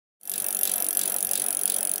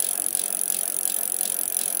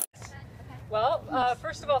Well,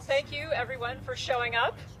 first of all, thank you everyone for showing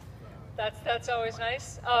up. That's always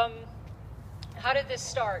nice. How did this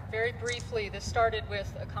start? Very briefly, this started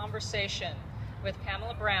with a conversation with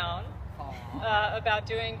Pamela Brown about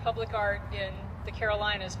doing public art in the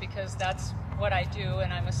Carolinas, because that's what I do,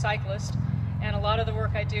 and I'm a cyclist, and a lot of the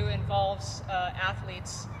work I do involves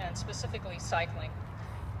athletes and specifically cycling.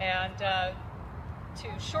 And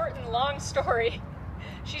to shorten the long story,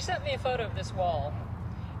 she sent me a photo of this wall,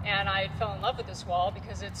 and I fell in love with this wall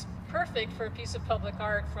because it's perfect for a piece of public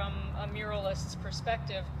art from a muralist's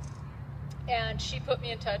perspective. And she put me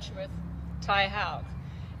in touch with Ty Haug.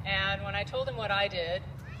 And when I told him what I did,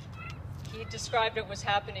 he described what was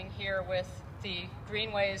happening here with the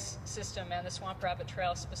greenways system and the Swamp Rabbit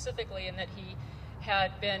Trail specifically, and that he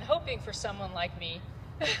had been hoping for someone like me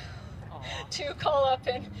to call up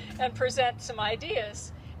and present some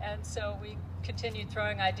ideas. And so we continued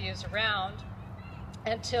throwing ideas around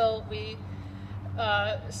until we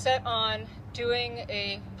set on doing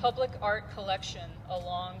a public art collection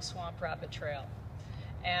along Swamp Rabbit Trail.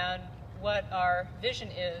 And what our vision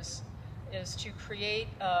is to create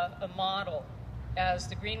a model as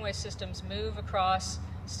the greenway systems move across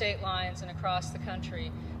state lines and across the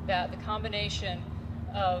country, that the combination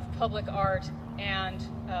of public art and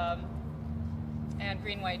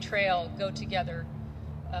greenway trail go together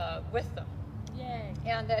with them. Yay.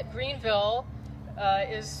 And that Greenville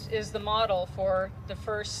is the model for the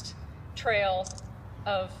first trail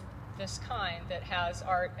of this kind that has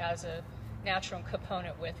art as a natural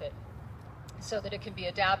component with it, so that it can be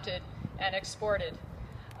adapted and exported.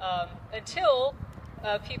 Until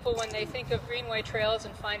people, when they think of greenway trails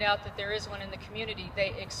and find out that there is one in the community,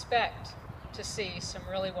 they expect to see some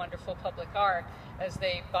really wonderful public art as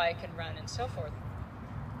they bike and run and so forth.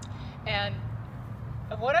 And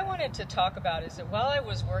what I wanted to talk about is that while I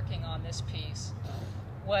was working on this piece,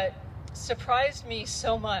 what surprised me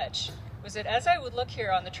so much was that as I would look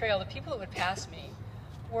here on the trail, the people that would pass me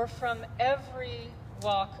were from every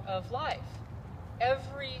walk of life.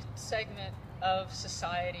 Every segment of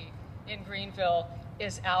society in Greenville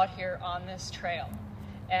is out here on this trail.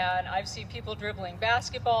 And I've seen people dribbling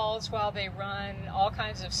basketballs while they run, all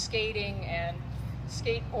kinds of skating and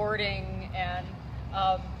skateboarding, and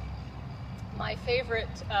my favorite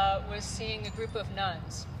was seeing a group of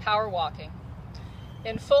nuns power walking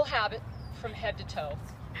in full habit from head to toe.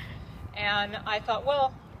 And I thought,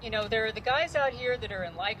 well, you know, there are the guys out here that are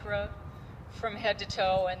in Lycra from head to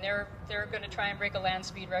toe, and they're going to try and break a land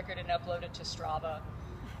speed record and upload it to Strava.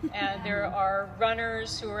 And there are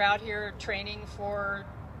runners who are out here training for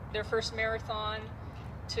their first marathon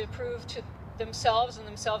to prove to themselves and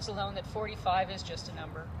themselves alone that 45 is just a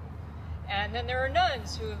number. And then there are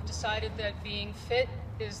nuns who have decided that being fit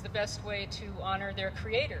is the best way to honor their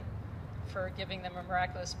creator for giving them a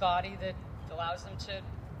miraculous body that allows them to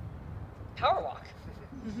power walk.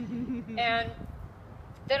 And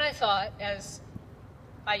then I thought, as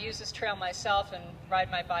I use this trail myself and ride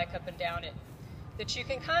my bike up and down it, that you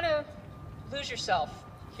can kind of lose yourself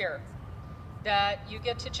here, that you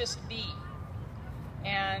get to just be.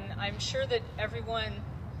 And I'm sure that everyone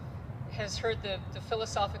has heard the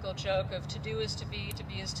philosophical joke of to do is to be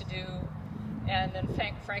is to do, and then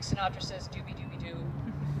Frank Sinatra says doobie doobie doo.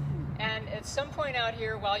 And at some point out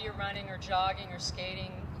here, while you're running or jogging or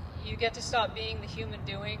skating, you get to stop being the human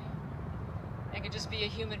doing and can just be a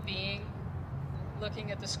human being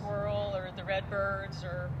looking at the squirrel or the red birds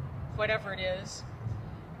or whatever it is.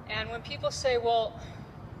 And when people say, well,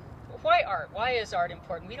 why art? Why is art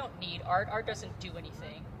important? We don't need art. Art doesn't do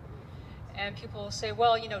anything. And people will say,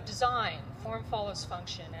 well, you know, design, form follows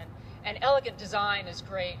function, and elegant design is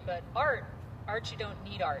great, but art, you don't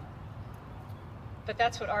need art. But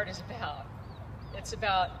that's what art is about. It's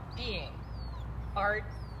about being. Art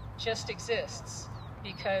just exists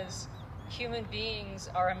because human beings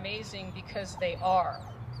are amazing because they are.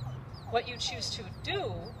 What you choose to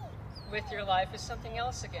do with your life is something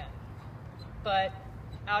else again. But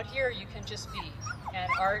out here you can just be. And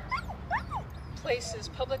art places,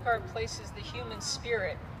 public art places the human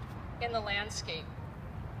spirit in the landscape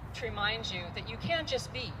to remind you that you can't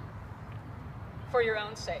just be for your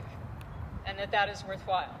own sake, and that is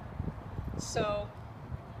worthwhile. So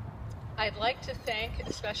I'd like to thank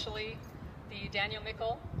especially the Daniel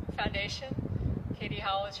Mickle Foundation. Katie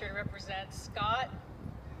Howell is here to represent Scott.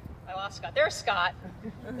 I lost Scott. There's Scott.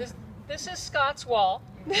 This is Scott's wall.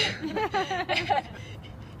 And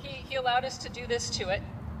he allowed us to do this to it.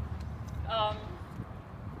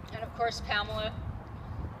 And of course, Pamela,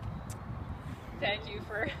 thank you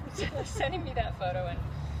for sending me that photo,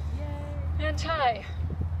 and Ty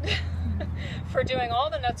for doing all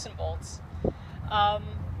the nuts and bolts.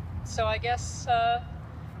 So I guess,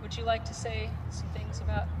 would you like to say some things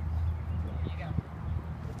about? There you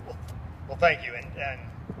go. Well, thank you, and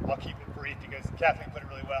I'll keep it brief because Kathleen put it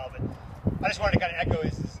really well. But I just wanted to kind of echo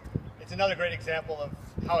it's another great example of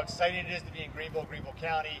how exciting it is to be in Greenville, Greenville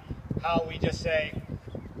County. How we just say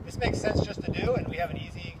this makes sense just to do, and we have an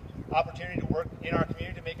easy opportunity to work in our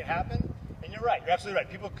community to make it happen. And you're right, you're absolutely right.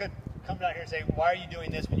 People could come down here and say, why are you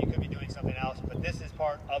doing this when you could be doing something else? But this is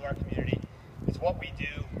part of our community. It's what we do.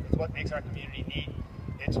 It's what makes our community neat.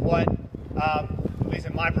 It's what, at least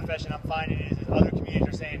in my profession, I'm finding is other communities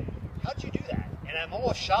are saying, how'd you do that? And I'm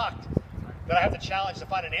almost shocked that I have the challenge to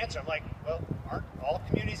find an answer. I'm like, well, aren't all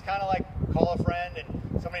communities kind of like call a friend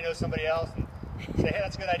and somebody knows somebody else and say, hey,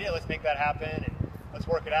 that's a good idea. Let's make that happen and let's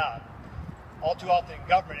work it out. All too often in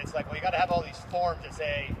government, it's like, well, you got to have all these forms that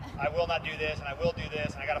say, I will not do this, and I will do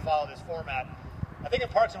this, and I got to follow this format. I think in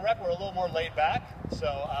Parks and Rec, we're a little more laid back.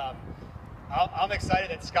 So I'm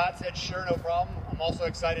excited that Scott said, sure, no problem. I'm also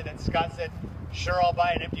excited that Scott said, sure, I'll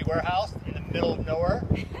buy an empty warehouse in the middle of nowhere,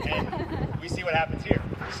 and we see what happens here.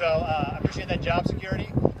 So I appreciate that job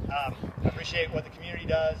security. I appreciate what the community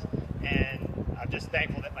does, and I'm just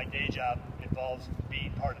thankful that my day job involves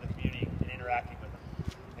being part of the community and interacting with them.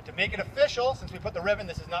 And to make it official, since we put the ribbon,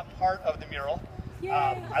 this is not part of the mural.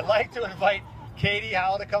 I'd like to invite Katie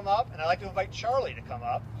Howell to come up, and I'd like to invite Charlie to come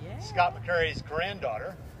up, Scott McCurry's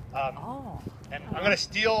granddaughter. And I'm going to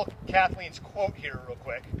steal Kathleen's quote here real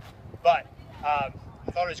quick, but I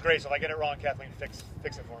thought it was great, so if I get it wrong, Kathleen, fix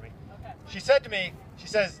it for me. Okay. She said to me, she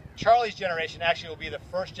says, Charlie's generation actually will be the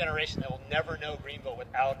first generation that will never know Greenville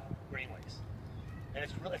without greenways. And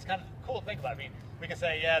it's kind of cool to think about. I mean, we can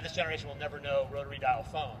say, yeah, this generation will never know rotary dial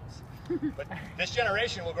phones. But this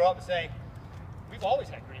generation will grow up and say, we've always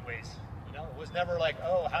had greenways. You know, it was never like,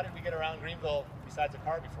 oh, how did we get around Greenville besides a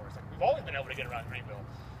car before? It's like, we've always been able to get around Greenville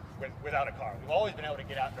without a car. We've always been able to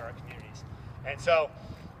get out into our communities. And so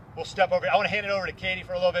we'll step over. I want to hand it over to Katie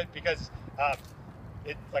for a little bit because,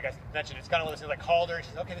 like I mentioned, it's kind of one of those things. I called her and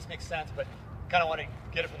she said, okay, this makes sense, but kind of want to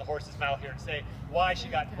get it from the horse's mouth here and say why she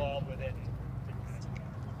got involved with it.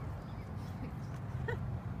 The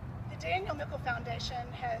Daniel Mickle Foundation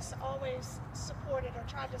has always supported or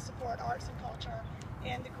tried to support arts and culture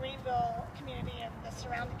in the Greenville community and the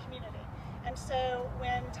surrounding community. And so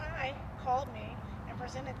when Ty called me and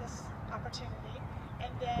presented this opportunity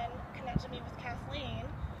and then connected me with Kathleen,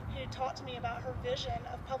 who talked to me about her vision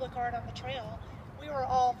of public art on the trail, we were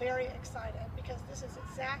all very excited because this is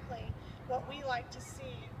exactly what we like to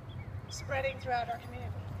see spreading throughout our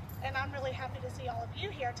community. And I'm really happy to see all of you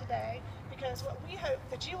here today because what we hope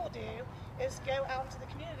that you will do is go out into the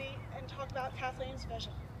community and talk about Kathleen's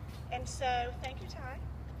vision. And so thank you, Ty,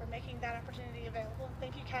 for making that opportunity available. And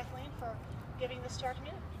thank you, Kathleen, for giving this to our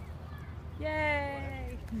community.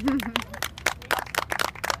 Yay!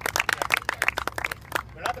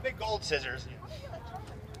 They're not the big gold scissors.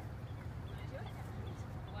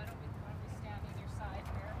 Why don't we stand either side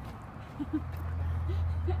here?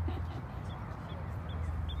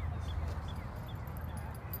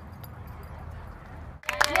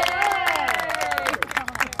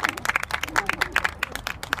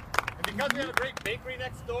 Because we have a great bakery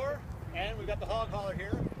next door, and we've got the hog hauler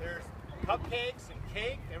here, there's cupcakes and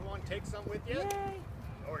cake. Everyone take some with you. Yay.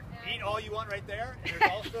 Or eat all you want right there. And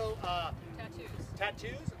there's also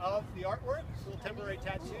tattoos of the artwork, little temporary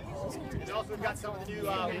tattoos. And also we've got some of the new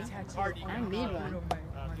party. I need one.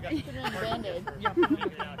 You guys Put it on Band-Aid.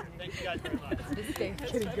 Thank you guys very much. This is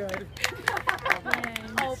getting good.